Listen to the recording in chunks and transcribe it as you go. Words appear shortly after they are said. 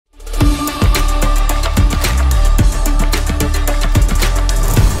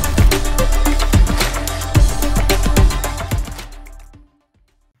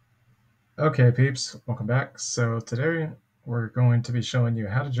Okay, peeps, welcome back. So today we're going to be showing you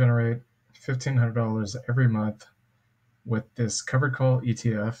how to generate $1,500 every month with this covered call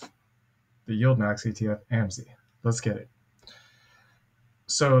ETF, the YieldMax ETF, AMZY. Let's get it.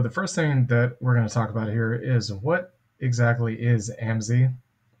 So the first thing that we're going to talk about here is what exactly is AMZY.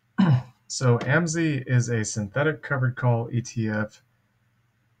 So AMZY is a synthetic covered call ETF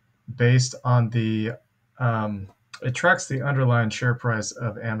based on it tracks the underlying share price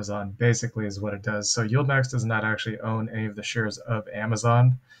of Amazon, basically is what it does. So YieldMax does not actually own any of the shares of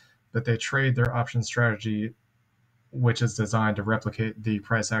Amazon, but they trade their option strategy, which is designed to replicate the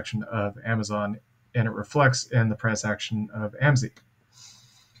price action of Amazon, and it reflects in the price action of AMZY.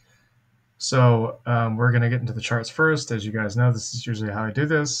 So we're going to get into the charts first. As you guys know, this is usually how I do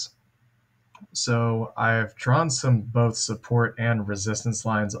this. So I've drawn some both support and resistance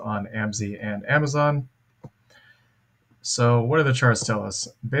lines on AMZY and Amazon. So what do the charts tell us?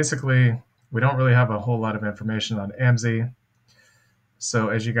 Basically, we don't really have a whole lot of information on AMZY. So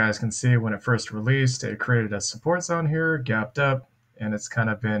as you guys can see, when it first released, it created a support zone here, gapped up, and it's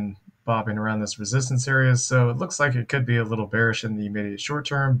kind of been bobbing around this resistance area. So it looks like it could be a little bearish in the immediate short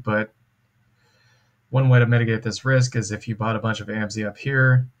term, but one way to mitigate this risk is if you bought a bunch of AMZY up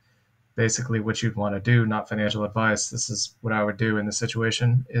here, basically what you'd want to do, not financial advice, this is what I would do in this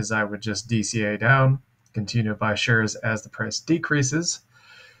situation, is I would just DCA down, continue to buy shares as the price decreases.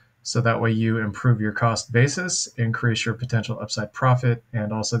 So that way you improve your cost basis, increase your potential upside profit,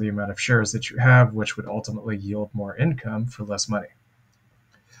 and also the amount of shares that you have, which would ultimately yield more income for less money.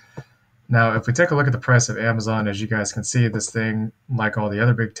 Now, if we take a look at the price of Amazon, as you guys can see, this thing, like all the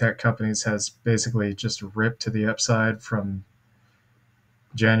other big tech companies, has basically just ripped to the upside from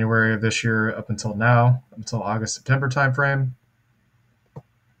January of this year up until now, until August, September timeframe.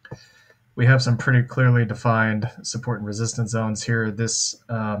 We have some pretty clearly defined support and resistance zones here. This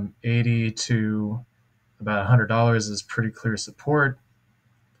 80 to about $100 is pretty clear support.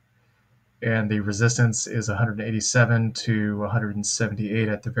 And the resistance is 187 to 178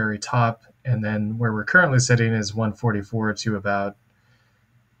 at the very top. And then where we're currently sitting is 144 to about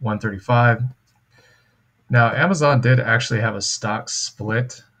 135. Now, Amazon did actually have a stock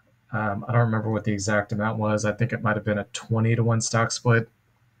split. I don't remember what the exact amount was. I think it might have been a 20 to 1 stock split.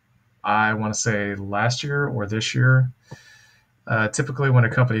 I want to say last year or this year. Typically, when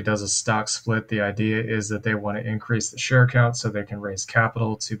a company does a stock split, the idea is that they want to increase the share count so they can raise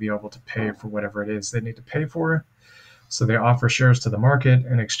capital to be able to pay for whatever it is they need to pay for. So they offer shares to the market.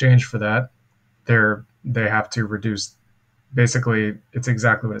 In exchange for that, they have to reduce. Basically, it's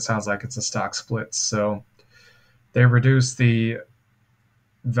exactly what it sounds like. It's a stock split. So they reduce the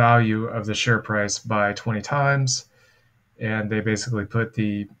value of the share price by 20 times, and they basically put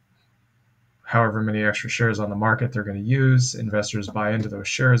the however many extra shares on the market they're going to use. Investors buy into those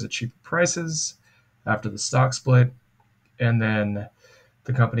shares at cheaper prices after the stock split, and then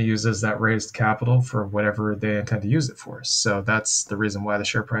the company uses that raised capital for whatever they intend to use it for. So that's the reason why the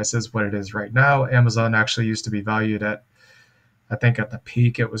share price is what it is right now. Amazon actually used to be valued at, I think at the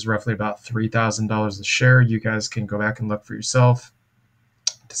peak, it was roughly about $3,000 a share. You guys can go back and look for yourself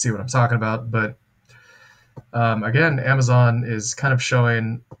to see what I'm talking about. But again, Amazon is kind of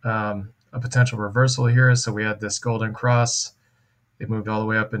showing a potential reversal here. So we had this golden cross. It moved all the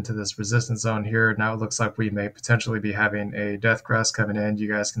way up into this resistance zone here. Now it looks like we may potentially be having a death cross coming in. You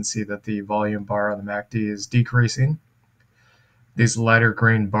guys can see that the volume bar on the MACD is decreasing. These lighter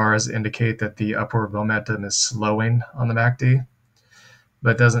green bars indicate that the upward momentum is slowing on the MACD,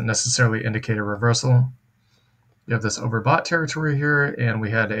 but doesn't necessarily indicate a reversal. You have this overbought territory here, and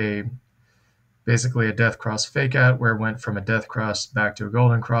we had basically a death cross fake out where it went from a death cross back to a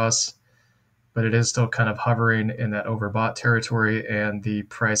golden cross, but it is still kind of hovering in that overbought territory, and the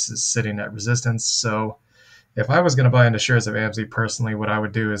price is sitting at resistance. So if I was going to buy into shares of AMZY personally, what I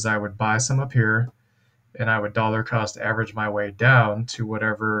would do is I would buy some up here, and I would dollar cost average my way down to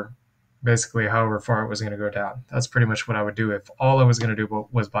whatever, basically however far it was going to go down. That's pretty much what I would do. If all I was going to do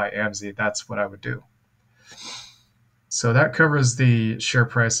was buy AMZY, that's what I would do. So that covers the share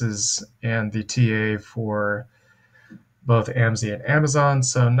prices and the TA for both AMZY and Amazon.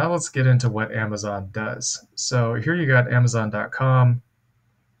 So now let's get into what Amazon does. So here you got amazon.com.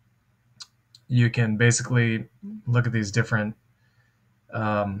 You can basically look at these different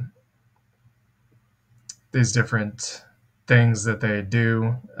things that they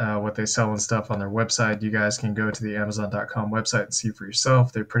do, what they sell and stuff on their website. You guys can go to the amazon.com website and see for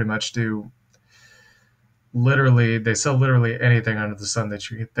yourself. They pretty much do they sell literally anything under the sun that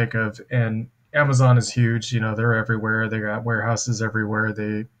you can think of. And Amazon is huge. You know, they're everywhere. They got warehouses everywhere.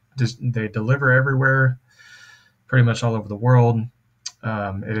 They deliver everywhere, pretty much all over the world.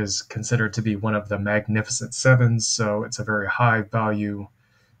 It is considered to be one of the Magnificent Sevens, so it's a very high value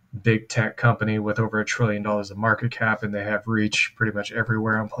big tech company with over $1 trillion of market cap, and they have reach pretty much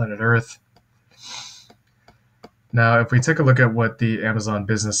everywhere on planet Earth. Now, if we take a look at what the Amazon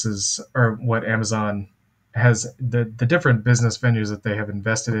businesses, or what Amazon has, the different business venues that they have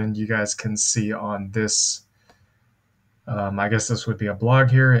invested in, you guys can see on this. I guess this would be a blog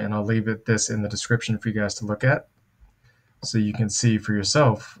here, and I'll leave this in the description for you guys to look at, so you can see for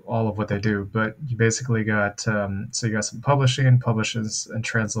yourself all of what they do. But you basically got, so you got some publishing, publishes and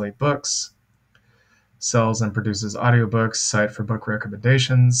translate books, sells and produces audiobooks, site for book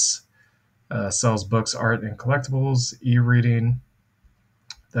recommendations, sells books, art, and collectibles, e-reading.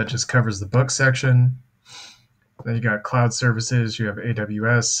 That just covers the book section. Then you got cloud services. You have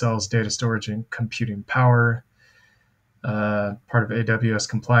AWS, sells data storage and computing power. Part of AWS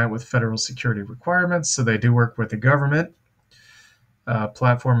compliant with federal security requirements. So they do work with the government.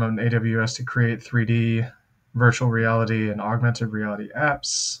 Platform on AWS to create 3D, virtual reality, and augmented reality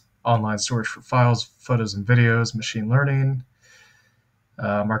apps. Online storage for files, photos, and videos. Machine learning.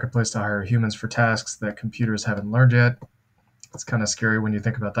 Marketplace to hire humans for tasks that computers haven't learned yet. It's kind of scary when you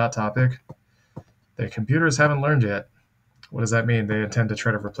think about that topic. The computers haven't learned yet. What does that mean? They intend to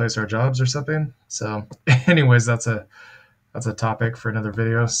try to replace our jobs or something? So anyways, that's a topic for another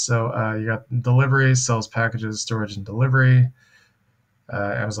video. So you got delivery, sells packages, storage, and delivery.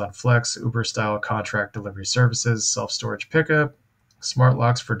 Amazon Flex, Uber-style contract delivery services, self-storage pickup, smart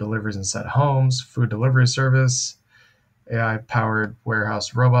locks for deliveries inside homes, food delivery service, AI-powered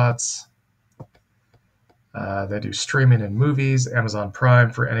warehouse robots. They do streaming and movies. Amazon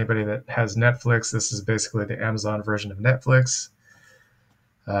Prime for anybody that has Netflix. This is basically the Amazon version of Netflix.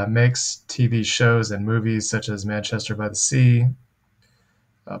 Makes TV shows and movies such as Manchester by the Sea.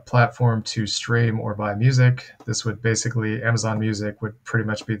 A platform to stream or buy music. This would basically, Amazon Music would pretty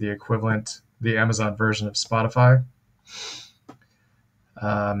much be the equivalent, the Amazon version of Spotify.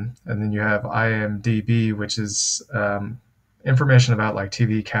 And then you have IMDb, which is information about like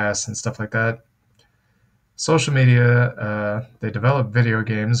TV casts and stuff like that. Social media, they develop video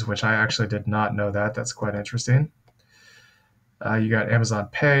games, which I actually did not know that. That's quite interesting. You got Amazon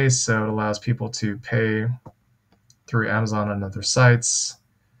Pay, so it allows people to pay through Amazon on other sites.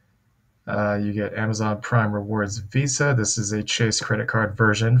 You get Amazon Prime Rewards Visa. This is a Chase credit card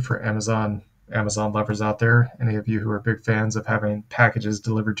version for Amazon lovers out there. Any of you who are big fans of having packages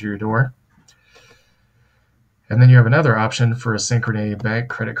delivered to your door. And then you have another option for a Synchrony Bank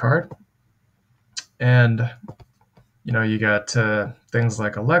credit card. And, you know, you got things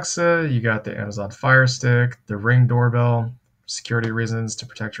like Alexa, you got the Amazon Fire Stick, the Ring doorbell, security reasons to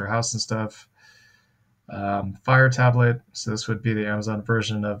protect your house and stuff. Fire tablet, so this would be the Amazon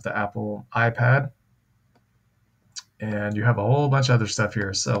version of the Apple iPad. And you have a whole bunch of other stuff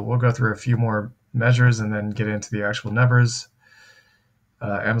here. So we'll go through a few more measures and then get into the actual numbers.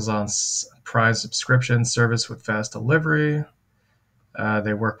 Amazon's Prime subscription service with fast delivery.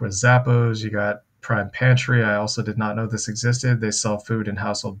 They work with Zappos. You got Prime Pantry. I also did not know this existed. They sell food and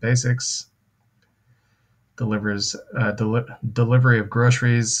household basics. Delivers delivery of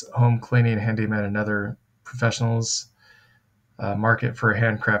groceries, home cleaning, handyman, and other professionals. Market for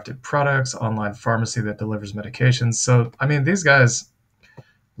handcrafted products, online pharmacy that delivers medications. So, I mean, these guys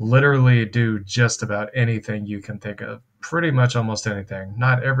literally do just about anything you can think of. Pretty much almost anything.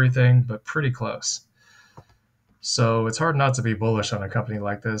 Not everything, but pretty close. So it's hard not to be bullish on a company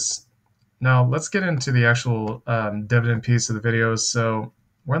like this. Now, let's get into the actual dividend piece of the video. So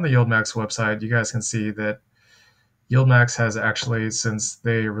we're on the YieldMax website. You guys can see that YieldMax has actually, since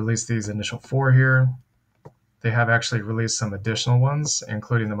they released these initial 4 here, they have actually released some additional ones,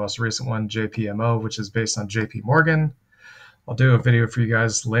 including the most recent one, JPMO, which is based on JP Morgan. I'll do a video for you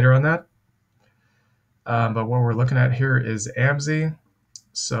guys later on that. But what we're looking at here is AMZY.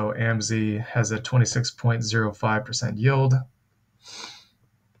 So AMZY has a 26.05% yield.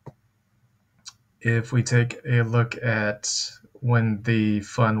 If we take a look at when the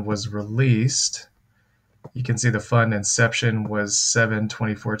fund was released, you can see the fund inception was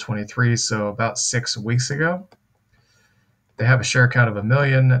 7/24/23, so about 6 weeks ago. They have a share count of 1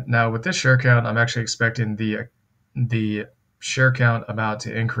 million. Now with this share count, I'm actually expecting the share count amount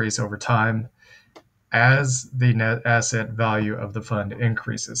to increase over time as the net asset value of the fund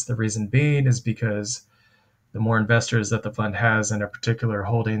increases. The reason being is because the more investors that the fund has in a particular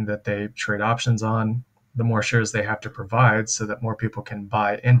holding that they trade options on, the more shares they have to provide so that more people can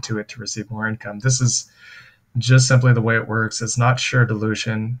buy into it to receive more income. This is just simply the way it works. It's not share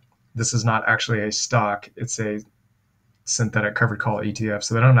dilution. This is not actually a stock. It's a synthetic covered call ETF.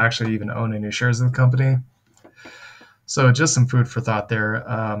 So they don't actually even own any shares of the company. So just some food for thought there.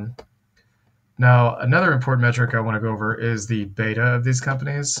 Now, another important metric I want to go over is the beta of these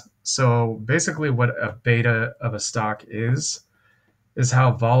companies. So basically what a beta of a stock is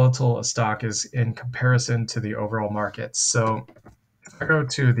how volatile a stock is in comparison to the overall market. So if I go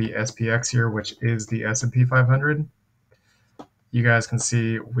to the SPX here, which is the S&P 500, you guys can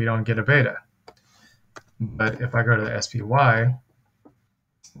see we don't get a beta. But if I go to the SPY,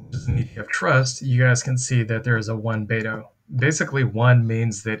 which is an ETF trust, you guys can see that there is a 1 beta. Basically, 1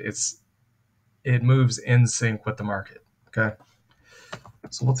 means that it moves in sync with the market. Okay.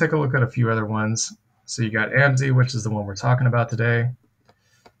 So we'll take a look at a few other ones. So you got AMZY, which is the one we're talking about today.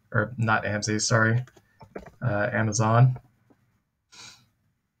 Or not AMZY, sorry. Amazon.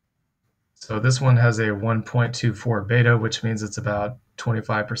 So this one has a 1.24 beta, which means it's about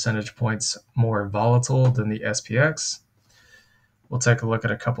 25 percentage points more volatile than the SPX. We'll take a look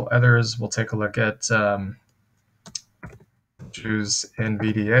at a couple others. We'll take a look at choose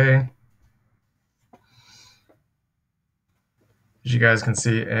NVDA. As you guys can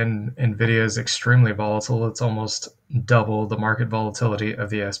see, NVIDIA is extremely volatile. It's almost double the market volatility of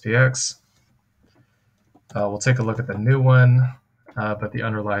the SPX. We'll take a look at the new one, but the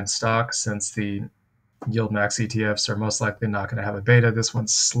underlying stock, since the YieldMax ETFs are most likely not going to have a beta, this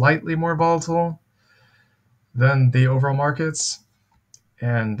one's slightly more volatile than the overall markets.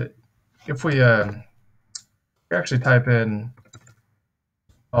 And if we actually type in,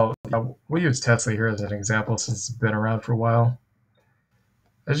 we'll use Tesla here as an example since it's been around for a while.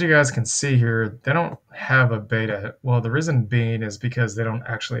 As you guys can see here, they don't have a beta. Well, the reason being is because they don't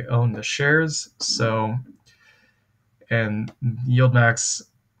actually own the shares. So, and YieldMax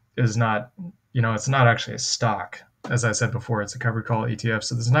is not, it's not actually a stock. As I said before, it's a covered call ETF.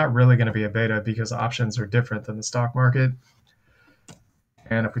 So there's not really going to be a beta because options are different than the stock market.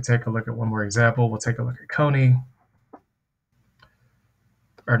 And if we take a look at one more example, we'll take a look at Coney.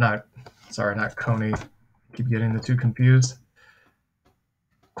 Or not Coney. Keep getting the two confused.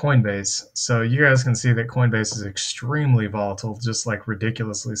 Coinbase. So you guys can see that Coinbase is extremely volatile, just like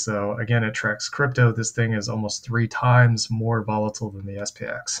ridiculously so. Again, it tracks crypto. This thing is almost 3 times more volatile than the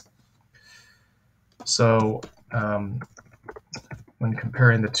SPX. So when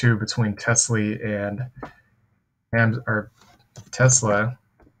comparing the two between Tesla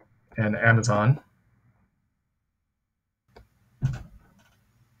and Amazon,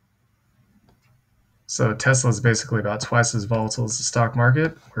 so Tesla is basically about twice as volatile as the stock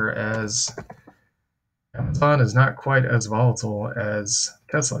market, whereas Amazon is not quite as volatile as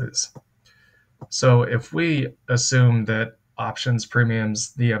Tesla is. So if we assume that options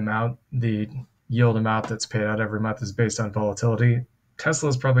premiums, the yield amount that's paid out every month is based on volatility, Tesla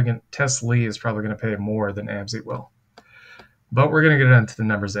is probably going to pay more than AMZY will. But we're going to get into the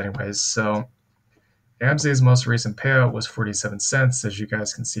numbers anyways. So AMZY's most recent payout was 47 cents. As you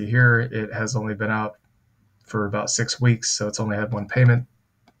guys can see here, it has only been out for about 6 weeks, so it's only had 1 payment.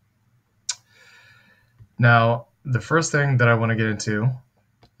 Now, the first thing that I want to get into,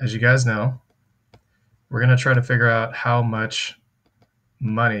 as you guys know, we're going to try to figure out how much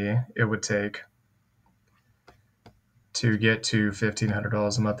money it would take to get to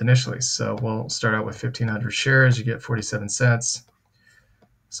 $1,500 a month initially. So we'll start out with 1,500 shares. You get 47 cents.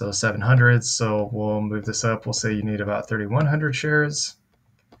 So 700. So we'll move this up. We'll say you need about 3,100 shares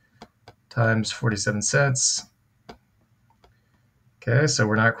times 47 cents. Okay, so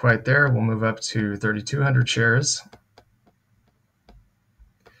we're not quite there. We'll move up to 3,200 shares.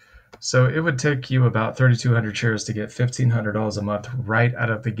 So it would take you about 3,200 shares to get $1,500 a month right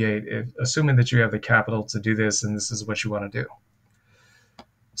out of the gate, assuming that you have the capital to do this and this is what you want to do.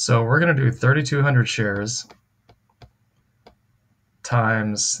 So we're going to do 3,200 shares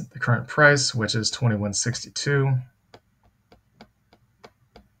times the current price, which is $21.62.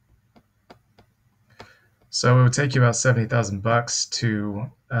 So it would take you about $70,000 to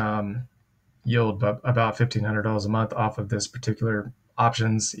yield about $1,500 a month off of this particular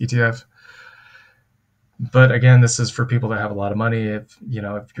options ETF. But again, this is for people that have a lot of money. If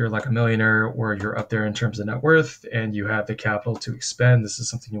you're like a millionaire or you're up there in terms of net worth and you have the capital to expend, this is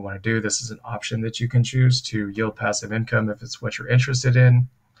something you want to do. This is an option that you can choose to yield passive income if it's what you're interested in.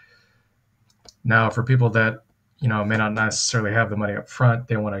 Now, for people that may not necessarily have the money up front,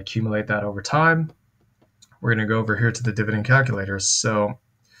 they want to accumulate that over time. We're going to go over here to the dividend calculator. So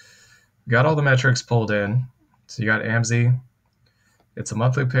we got all the metrics pulled in. So you got AMZY. It's a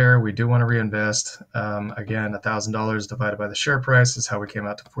monthly pair. We do want to reinvest. Again, $1,000 divided by the share price is how we came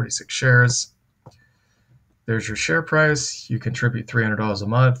out to 46 shares. There's your share price. You contribute $300 a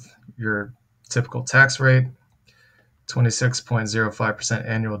month. Your typical tax rate, 26.05%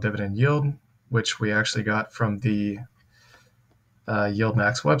 annual dividend yield, which we actually got from the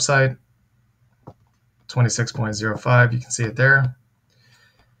YieldMax website, 26.05. You can see it there.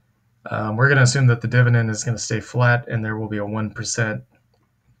 We're going to assume that the dividend is going to stay flat and there will be a 1%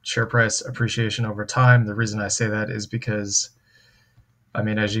 share price appreciation over time. The reason I say that is because, I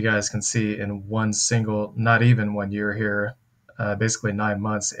mean, as you guys can see, in one single, not even 1 year here, basically 9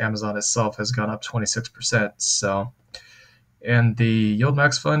 months, Amazon itself has gone up 26%. So, and the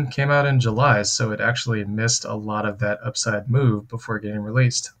YieldMax fund came out in July, so it actually missed a lot of that upside move before getting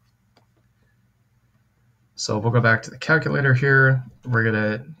released. So we'll go back to the calculator here. We're going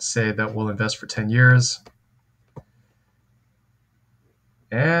to say that we'll invest for 10 years.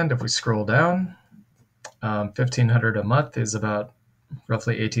 And if we scroll down, $1,500 a month is about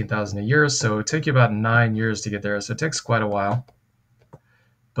roughly $18,000 a year. So it would take you about 9 years to get there. So it takes quite a while.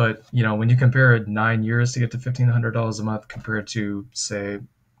 But, you know, when you compare 9 years to get to $1,500 a month compared to, say,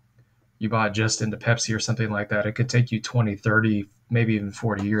 you bought just into Pepsi or something like that, it could take you 20, 30, maybe even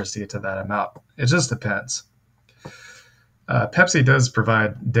 40 years to get to that amount. It just depends. Pepsi does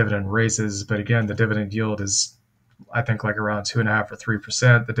provide dividend raises, but again, the dividend yield is, I think, like around 2.5 or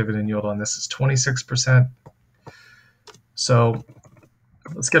 3%. The dividend yield on this is 26%. So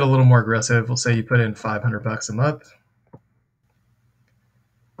let's get a little more aggressive. We'll say you put in $500 a month.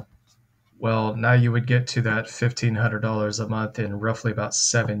 Well, now you would get to that $1,500 a month in roughly about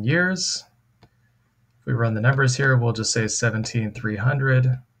 7 years. If we run the numbers here, we'll just say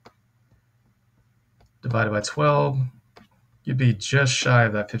 17,300 divided by 12. You'd be just shy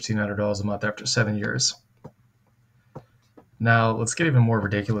of that $1,500 a month after 7 years. Now, let's get even more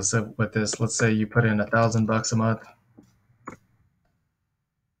ridiculous with this. Let's say you put in $1,000 a month.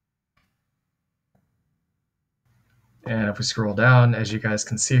 And if we scroll down, as you guys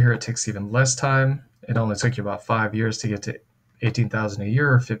can see here, it takes even less time. It only took you about 5 years to get to $18,000 a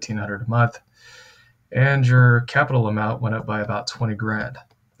year or $1,500 a month. And your capital amount went up by about 20 grand,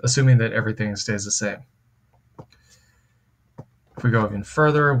 assuming that everything stays the same. If we go even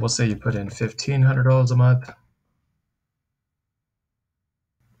further, we'll say you put in $1,500 a month.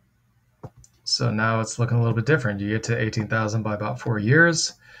 So now it's looking a little bit different. You get to 18,000 by about 4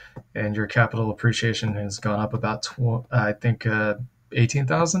 years, and your capital appreciation has gone up about, I think,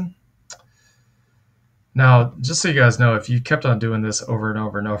 18,000. Now, just so you guys know, if you kept on doing this over and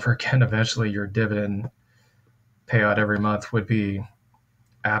over and over again, eventually your dividend payout every month would be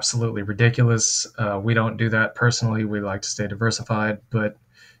absolutely ridiculous. We don't do that personally. We like to stay diversified, but it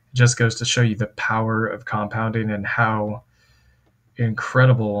just goes to show you the power of compounding and how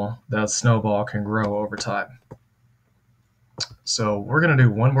incredible that snowball can grow over time. So we're going to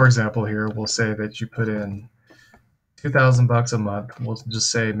do one more example here. We'll say that you put in $2,000 a month. We'll just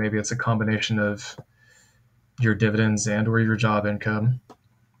say maybe it's a combination of your dividends and or your job income.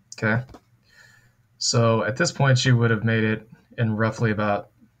 Okay. So at this point, you would have made it in roughly about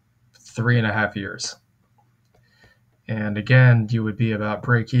 3.5 years. And again, you would be about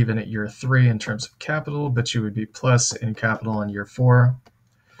break even at year 3 in terms of capital, but you would be plus in capital in year 4.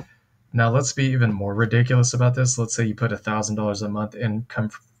 Now let's be even more ridiculous about this. Let's say you put $1,000 a month income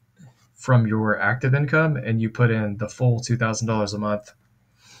from your active income and you put in the full $2,000 a month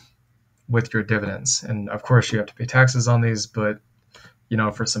with your dividends. And of course you have to pay taxes on these, but you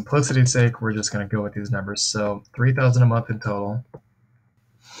know, for simplicity's sake, we're just going to go with these numbers. So $3,000 a month in total.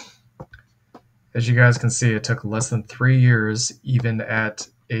 As you guys can see, it took less than 3 years, even at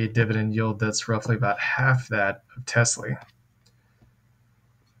a dividend yield that's roughly about half that of Tesla.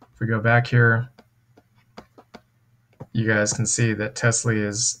 If we go back here, you guys can see that Tesla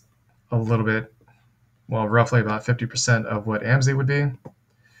is a little bit, well, roughly about 50% of what AMZY would be.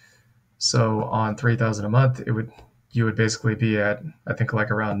 So on $3,000 a month, you would basically be at, I think, like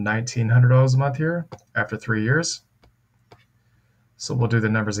around $1,900 a month here after 3 years. So we'll do the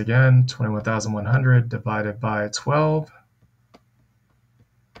numbers again, 21,100 divided by 12.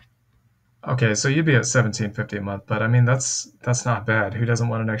 Okay, so you'd be at $1,750 a month, but I mean, that's not bad. Who doesn't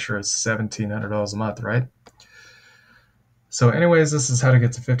want an extra $1,700 a month, right? So anyways, this is how to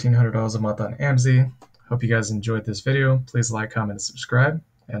get to $1,500 a month on AMZY. Hope you guys enjoyed this video. Please like, comment, and subscribe,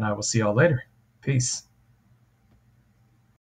 and I will see y'all later. Peace.